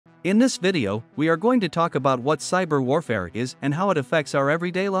In this video, we are going to talk about what cyber warfare is and how it affects our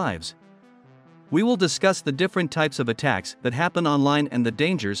everyday lives. We will discuss the different types of attacks that happen online and the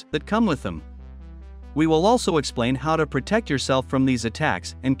dangers that come with them. We will also explain how to protect yourself from these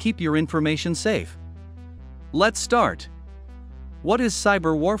attacks and keep your information safe. Let's start. What is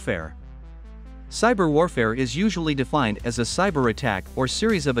cyber warfare? Cyber warfare is usually defined as a cyber attack or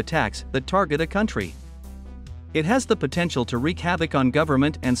series of attacks that target a country. It has the potential to wreak havoc on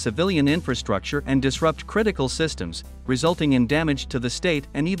government and civilian infrastructure and disrupt critical systems, resulting in damage to the state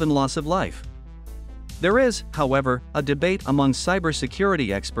and even loss of life. There is, however, a debate among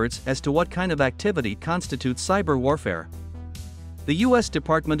cybersecurity experts as to what kind of activity constitutes cyber warfare. The U.S.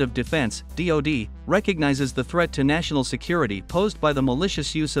 Department of Defense, DoD, recognizes the threat to national security posed by the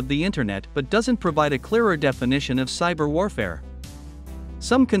malicious use of the internet but doesn't provide a clearer definition of cyber warfare.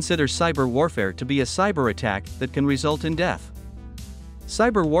 Some consider cyber warfare to be a cyber attack that can result in death.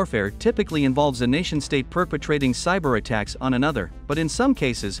 Cyber warfare typically involves a nation-state perpetrating cyber attacks on another, but in some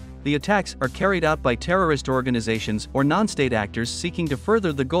cases, the attacks are carried out by terrorist organizations or non-state actors seeking to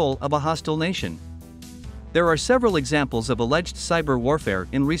further the goal of a hostile nation. There are several examples of alleged cyber warfare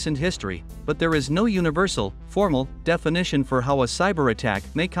in recent history, but there is no universal, formal definition for how a cyber attack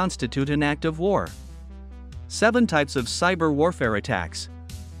may constitute an act of war. 7 types of cyber warfare attacks.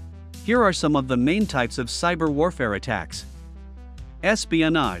 Here are some of the main types of cyber warfare attacks.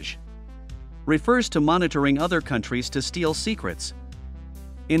 Espionage refers to monitoring other countries to steal secrets.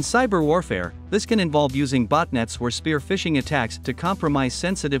 In cyber warfare, this can involve using botnets or spear phishing attacks to compromise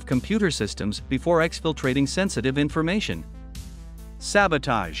sensitive computer systems before exfiltrating sensitive information.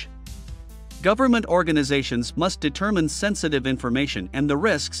 Sabotage. Government organizations must determine sensitive information and the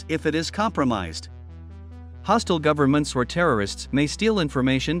risks if it is compromised. Hostile governments or terrorists may steal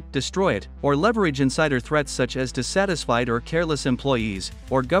information, destroy it, or leverage insider threats such as dissatisfied or careless employees,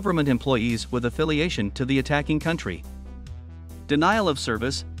 or government employees with affiliation to the attacking country. Denial of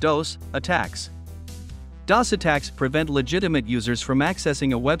service, DOS, attacks. DOS attacks prevent legitimate users from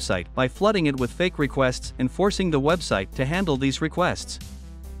accessing a website by flooding it with fake requests and forcing the website to handle these requests.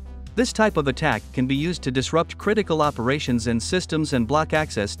 This type of attack can be used to disrupt critical operations and systems and block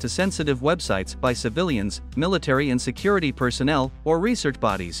access to sensitive websites by civilians, military and security personnel, or research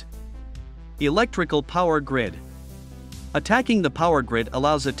bodies. Electrical power grid. Attacking the power grid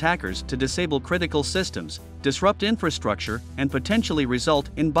allows attackers to disable critical systems, disrupt infrastructure, and potentially result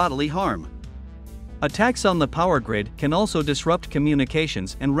in bodily harm. Attacks on the power grid can also disrupt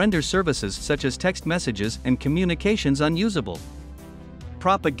communications and render services such as text messages and communications unusable.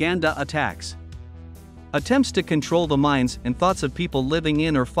 Propaganda attacks. Attempts to control the minds and thoughts of people living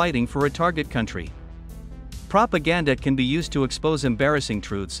in or fighting for a target country. Propaganda can be used to expose embarrassing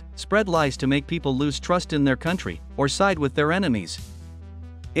truths, spread lies to make people lose trust in their country, or side with their enemies.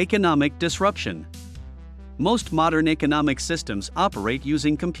 Economic disruption. Most modern economic systems operate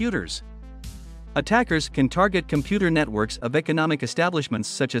using computers. Attackers can target computer networks of economic establishments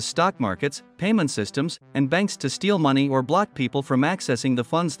such as stock markets, payment systems, and banks to steal money or block people from accessing the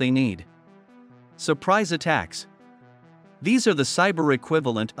funds they need. Surprise attacks. These are the cyber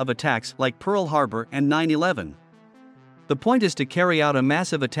equivalent of attacks like Pearl Harbor and 9/11. The point is to carry out a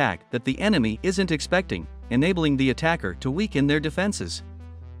massive attack that the enemy isn't expecting, enabling the attacker to weaken their defenses.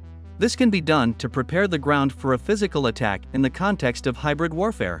 This can be done to prepare the ground for a physical attack in the context of hybrid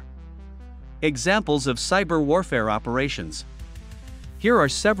warfare. Examples of cyber warfare operations. Here are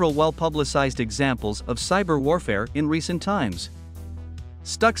several well-publicized examples of cyber warfare in recent times.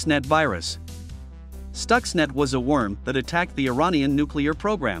 Stuxnet virus. Stuxnet was a worm that attacked the Iranian nuclear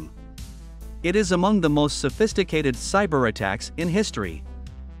program. It is among the most sophisticated cyber attacks in history.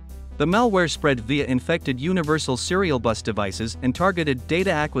 The malware spread via infected universal serial bus devices and targeted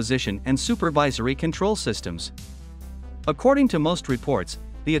data acquisition and supervisory control systems. According to most reports,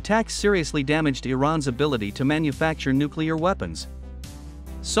 the attack seriously damaged Iran's ability to manufacture nuclear weapons.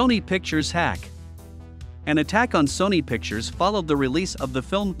 Sony Pictures hack. An attack on Sony Pictures followed the release of the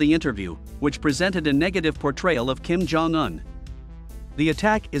film The Interview, which presented a negative portrayal of Kim Jong-un. The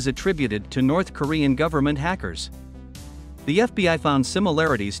attack is attributed to North Korean government hackers. The FBI found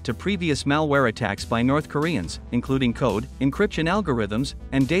similarities to previous malware attacks by North Koreans, including code, encryption algorithms,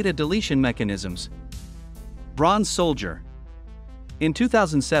 and data deletion mechanisms. Bronze Soldier. In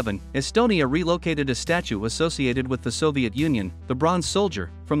 2007, Estonia relocated a statue associated with the Soviet Union, the Bronze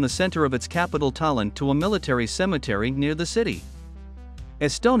Soldier, from the center of its capital Tallinn to a military cemetery near the city.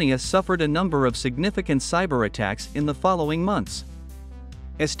 Estonia suffered a number of significant cyber attacks in the following months.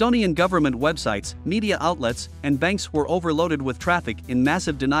 Estonian government websites, media outlets, and banks were overloaded with traffic in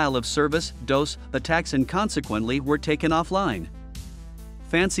massive denial of service, DOS attacks, and consequently were taken offline.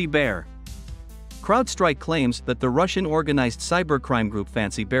 Fancy Bear. CrowdStrike claims that the Russian organized cybercrime group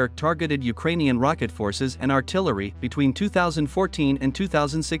Fancy Bear targeted Ukrainian rocket forces and artillery between 2014 and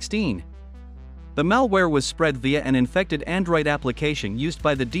 2016. The malware was spread via an infected Android application used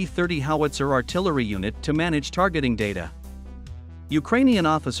by the D-30 howitzer artillery unit to manage targeting data. Ukrainian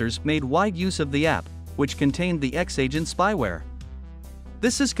officers made wide use of the app, which contained the X-Agent spyware.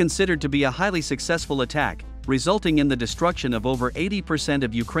 This is considered to be a highly successful attack, resulting in the destruction of over 80%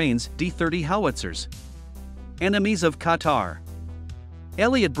 of Ukraine's D-30 howitzers. Enemies of Qatar.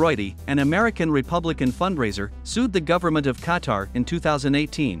 Elliot Broidy, an American Republican fundraiser, sued the government of Qatar in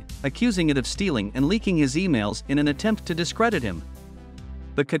 2018, accusing it of stealing and leaking his emails in an attempt to discredit him.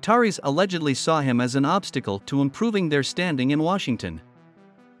 The Qataris allegedly saw him as an obstacle to improving their standing in Washington.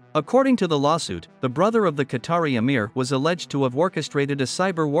 According to the lawsuit, the brother of the Qatari emir was alleged to have orchestrated a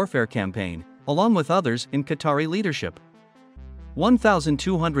cyber warfare campaign, along with others in Qatari leadership.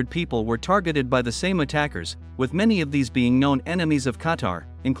 1,200 people were targeted by the same attackers, with many of these being known enemies of Qatar,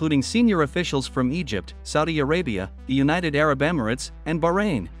 including senior officials from Egypt, Saudi Arabia, the United Arab Emirates, and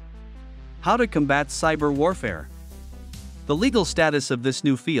Bahrain. How to combat cyber warfare. The legal status of this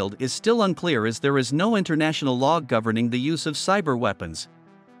new field is still unclear as there is no international law governing the use of cyber weapons.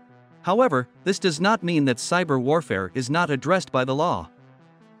 However, this does not mean that cyber warfare is not addressed by the law.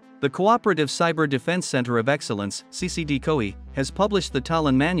 The Cooperative Cyber Defense Center of Excellence, CCD-COE, has published the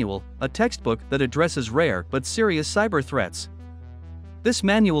Talon Manual, a textbook that addresses rare but serious cyber threats. This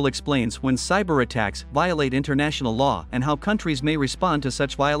manual explains when cyber attacks violate international law and how countries may respond to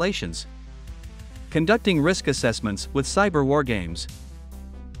such violations. Conducting risk assessments with cyber wargames.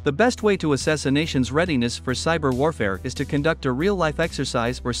 The best way to assess a nation's readiness for cyber warfare is to conduct a real-life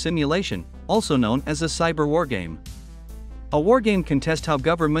exercise or simulation, also known as a cyber wargame. A wargame can test how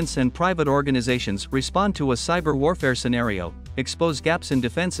governments and private organizations respond to a cyber warfare scenario, expose gaps in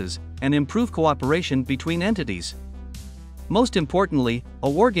defenses, and improve cooperation between entities. Most importantly, a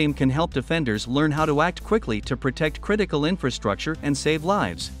wargame can help defenders learn how to act quickly to protect critical infrastructure and save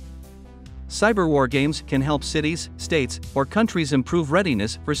lives. Cyber wargames can help cities, states, or countries improve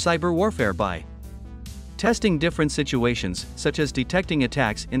readiness for cyber warfare by testing different situations, such as detecting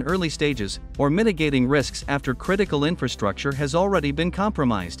attacks in early stages, or mitigating risks after critical infrastructure has already been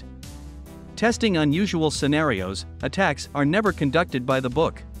compromised. Testing unusual scenarios. Attacks are never conducted by the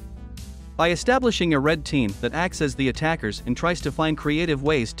book. By establishing a red team that acts as the attackers and tries to find creative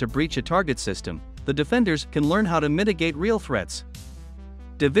ways to breach a target system, the defenders can learn how to mitigate real threats.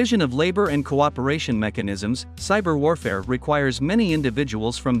 Division of labor and cooperation mechanisms. Cyber warfare requires many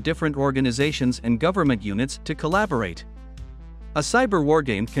individuals from different organizations and government units to collaborate. A cyber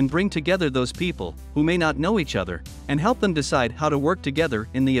wargame can bring together those people who may not know each other and help them decide how to work together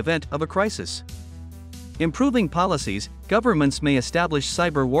in the event of a crisis. Improving policies. Governments may establish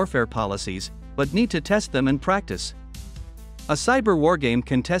cyber warfare policies, but need to test them in practice. A cyber wargame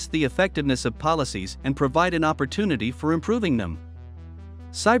can test the effectiveness of policies and provide an opportunity for improving them.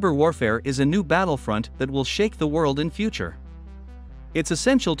 Cyber warfare is a new battlefront that will shake the world in future. It's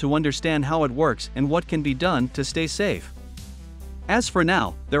essential to understand how it works and what can be done to stay safe. As for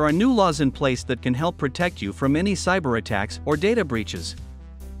now, there are new laws in place that can help protect you from any cyber attacks or data breaches.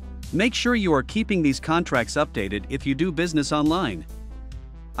 Make sure you are keeping these contracts updated if you do business online.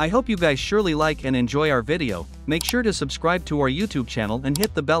 I hope you guys surely like and enjoy our video. Make sure to subscribe to our YouTube channel and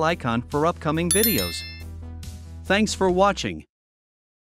hit the bell icon for upcoming videos. Thanks for watching.